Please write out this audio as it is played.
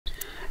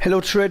Hello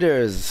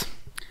traders!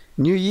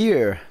 New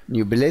year,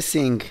 new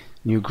blessing,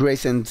 new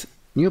grace and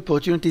new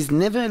opportunities.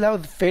 Never allow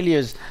the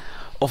failures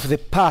of the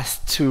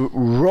past to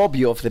rob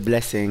you of the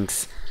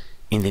blessings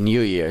in the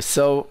new year.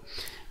 So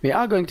we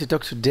are going to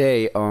talk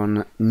today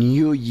on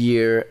New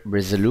Year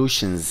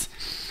resolutions.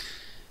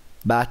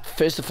 But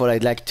first of all,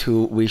 I'd like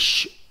to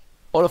wish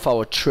all of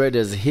our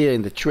traders here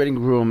in the trading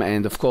room,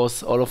 and of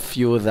course all of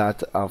you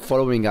that are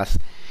following us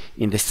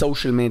in the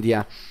social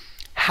media,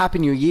 Happy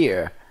New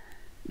Year.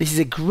 This is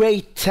a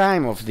great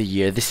time of the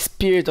year. The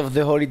spirit of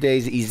the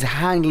holidays is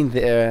hanging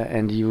there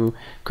and you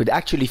could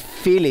actually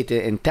feel it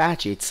and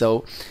touch it.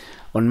 So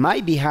on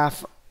my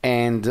behalf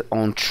and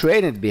on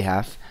Tradenet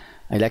behalf,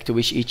 I'd like to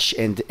wish each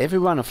and every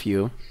one of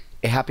you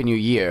a Happy New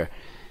Year.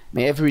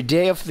 May every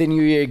day of the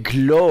new year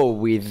glow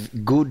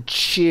with good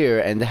cheer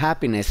and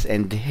happiness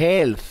and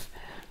health,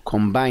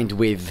 combined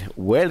with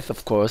wealth,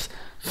 of course,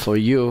 for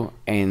you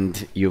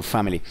and your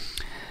family.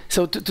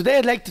 So today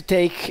I'd like to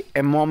take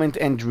a moment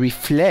and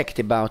reflect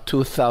about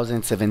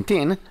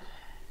 2017.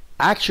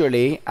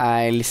 Actually,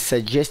 I'll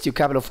suggest you a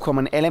couple of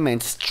common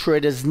elements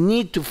traders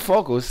need to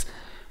focus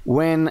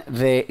when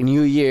the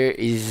new year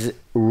is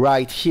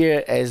right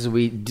here as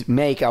we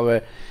make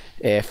our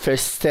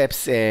first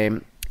steps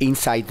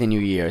inside the new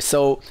year.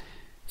 So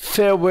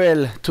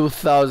farewell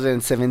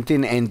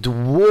 2017 and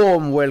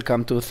warm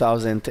welcome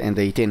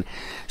 2018.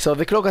 So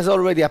the clock has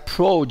already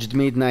approached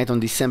midnight on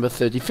December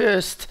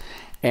 31st.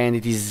 And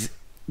it is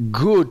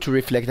good to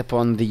reflect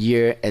upon the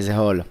year as a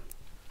whole.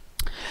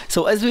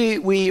 So as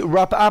we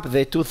wrap up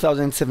the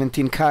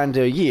 2017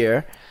 calendar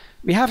year,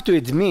 we have to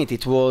admit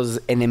it was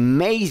an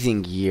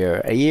amazing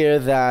year, a year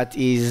that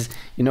is,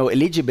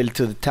 eligible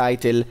to the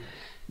title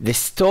the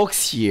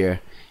stocks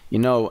year.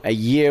 A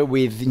year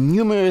with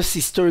numerous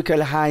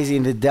historical highs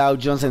in the Dow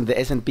Jones and the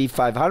S&P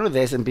 500.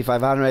 The S&P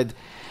 500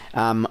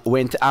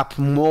 went up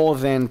more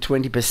than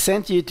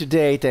 20% year to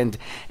date, and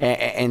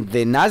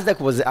the Nasdaq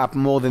was up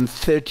more than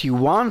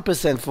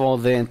 31% for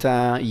the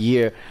entire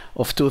year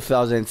of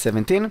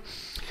 2017.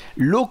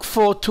 Look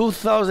for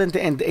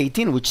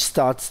 2018, which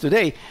starts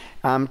today,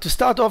 to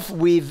start off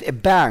with a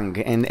bang,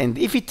 and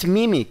if it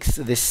mimics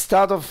the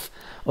start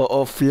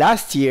of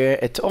last year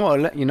at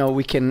all,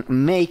 we can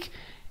make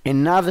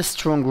another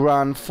strong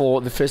run for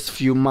the first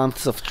few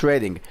months of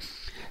trading.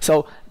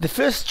 So the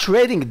first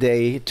trading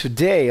day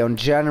today on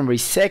January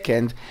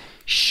 2nd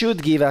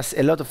should give us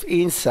a lot of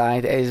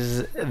insight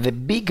as the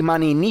big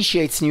money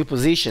initiates new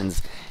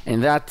positions,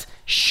 and that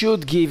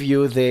should give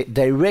you the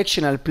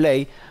directional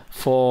play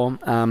for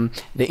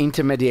the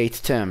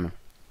intermediate term.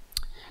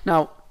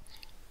 Now,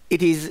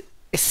 it is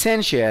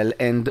essential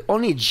and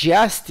only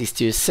justice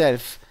to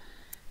yourself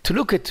to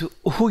look at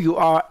who you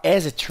are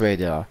as a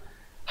trader.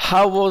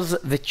 How was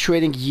the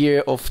trading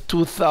year of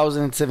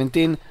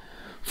 2017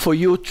 for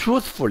you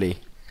truthfully?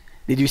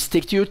 Did you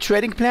stick to your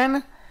trading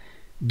plan?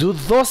 Do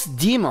those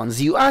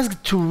demons you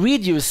asked to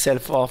rid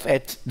yourself of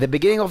at the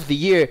beginning of the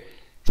year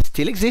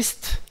still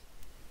exist?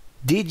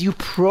 Did you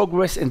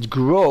progress and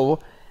grow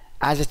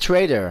as a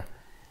trader?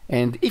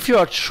 And if you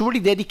are truly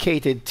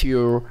dedicated to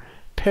your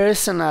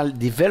personal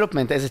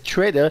development as a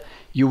trader,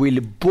 you will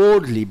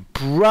boldly,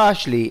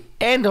 brashly,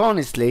 and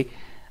honestly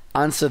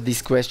answer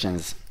these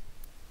questions.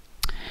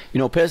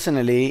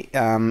 Personally,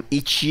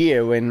 each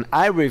year when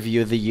I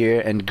review the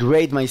year and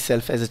grade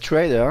myself as a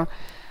trader,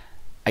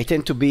 I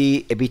tend to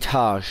be a bit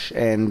harsh,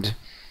 and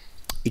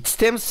it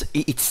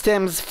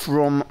stems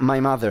from my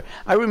mother.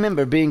 I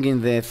remember being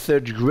in the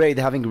third grade,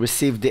 having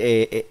received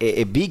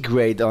a B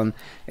grade on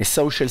a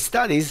social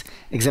studies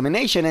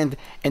examination,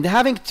 and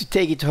having to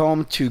take it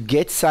home to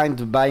get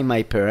signed by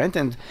my parent.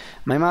 And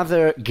my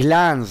mother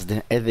glanced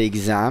at the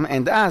exam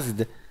and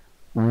asked,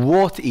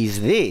 "What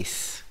is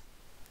this?"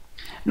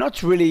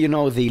 Not really,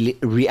 the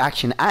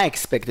reaction I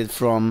expected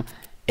from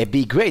a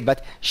B grade,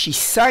 but she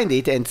signed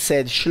it and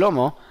said,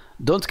 "Shlomo,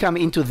 don't come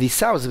into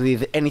this house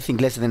with anything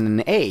less than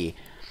an A."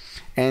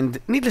 And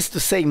needless to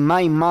say,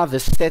 my mother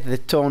set the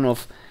tone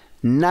of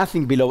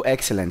nothing below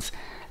excellence.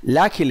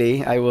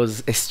 Luckily, I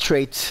was a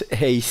straight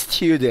A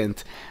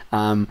student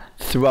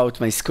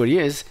throughout my school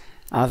years.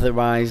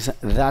 Otherwise,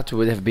 that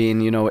would have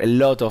been, a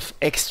lot of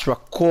extra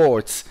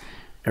courts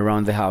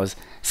around the house.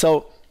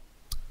 So,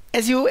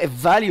 as you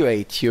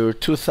evaluate your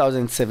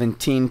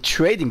 2017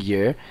 trading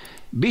year,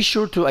 be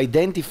sure to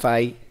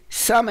identify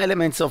some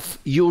elements of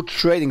your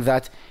trading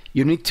that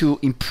you need to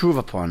improve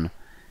upon.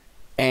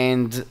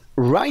 And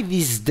write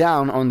these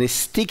down on a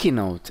sticky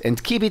note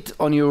and keep it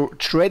on your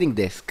trading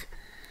desk.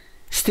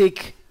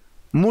 Stick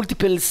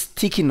multiple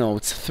sticky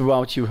notes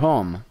throughout your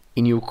home,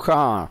 in your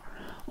car,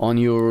 on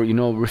your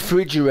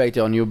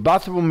refrigerator, on your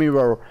bathroom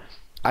mirror.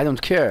 I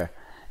don't care.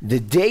 The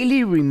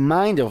daily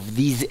reminder of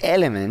these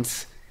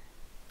elements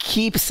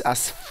keeps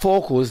us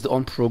focused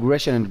on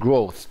progression and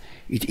growth.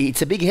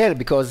 It's a big help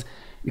because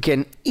you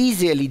can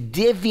easily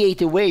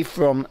deviate away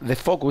from the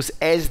focus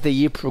as the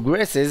year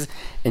progresses,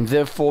 and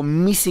therefore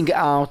missing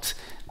out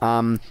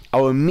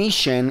our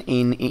mission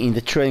in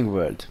the trading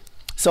world.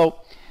 So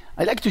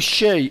I'd like to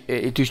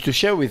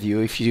share with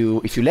you, if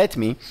you let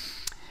me,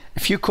 a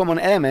few common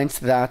elements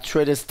that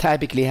traders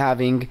typically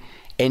having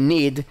a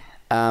need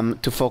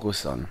to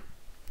focus on.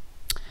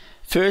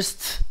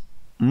 First,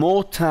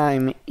 more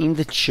time in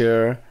the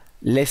chair,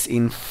 less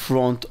in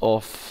front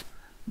of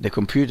the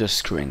computer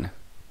screen.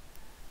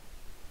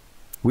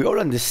 We all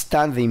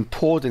understand the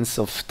importance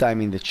of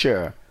time in the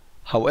chair.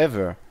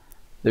 However,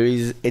 there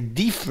is a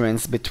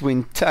difference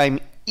between time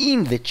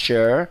in the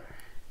chair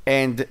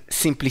and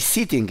simply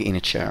sitting in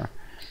a chair.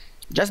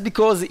 Just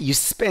because you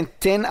spend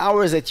 10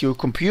 hours at your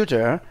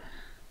computer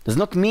does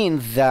not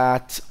mean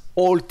that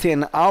all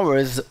 10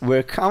 hours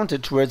were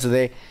counted towards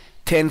the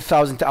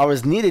 10,000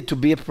 hours needed to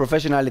be a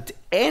professional at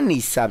any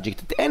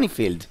subject, at any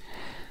field.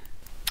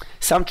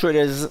 Some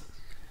traders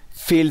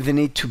feel the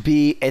need to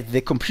be at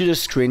the computer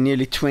screen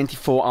nearly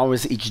 24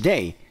 hours each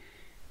day.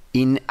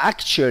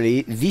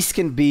 Actually, this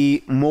can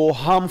be more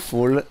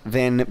harmful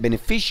than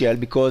beneficial,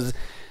 because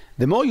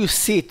the more you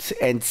sit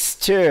and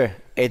stare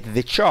at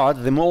the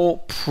chart, the more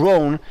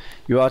prone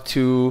you are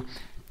to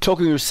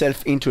talking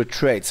yourself into a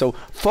trade. So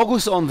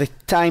focus on the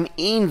time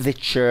in the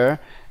chair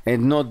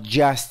and not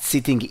just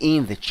sitting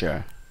in the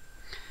chair.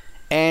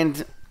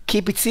 And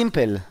keep it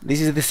simple.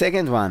 This is the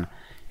second one.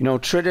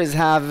 Traders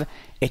have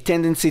a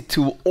tendency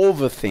to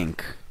overthink.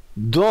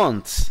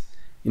 Don't.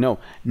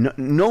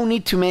 No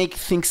need to make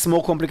things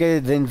more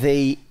complicated than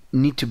they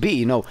need to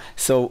be.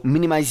 So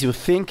minimize your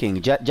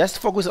thinking. Just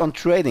focus on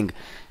trading.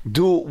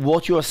 Do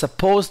what you are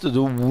supposed to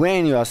do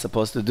when you are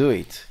supposed to do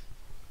it.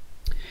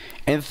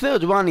 And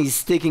third one is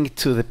sticking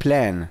to the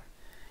plan.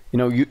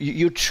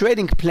 Your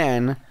trading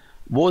plan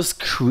was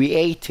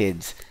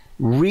created,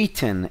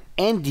 written,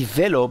 and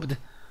developed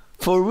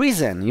for a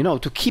reason,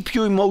 to keep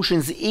your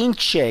emotions in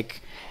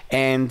check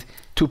and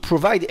to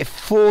provide a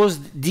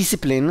forced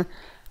discipline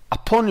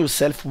upon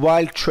yourself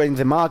while trading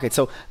the market.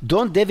 So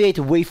don't deviate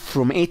away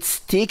from it,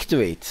 stick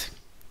to it.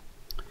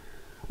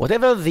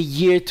 Whatever the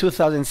year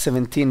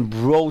 2017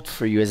 brought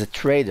for you as a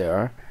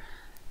trader,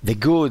 the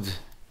good,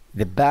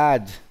 the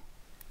bad,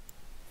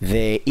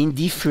 the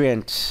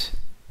indifferent,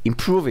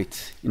 improve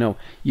it.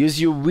 Use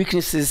your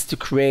weaknesses to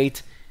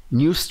create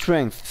new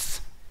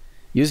strengths.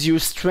 Use your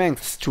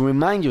strengths to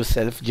remind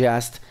yourself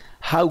just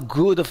how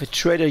good of a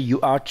trader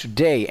you are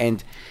today,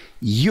 and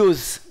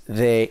use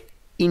the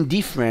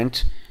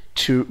indifferent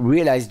to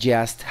realize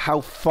just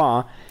how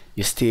far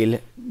you still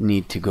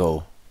need to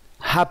go.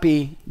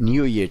 Happy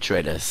New Year,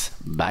 traders.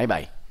 Bye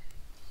bye.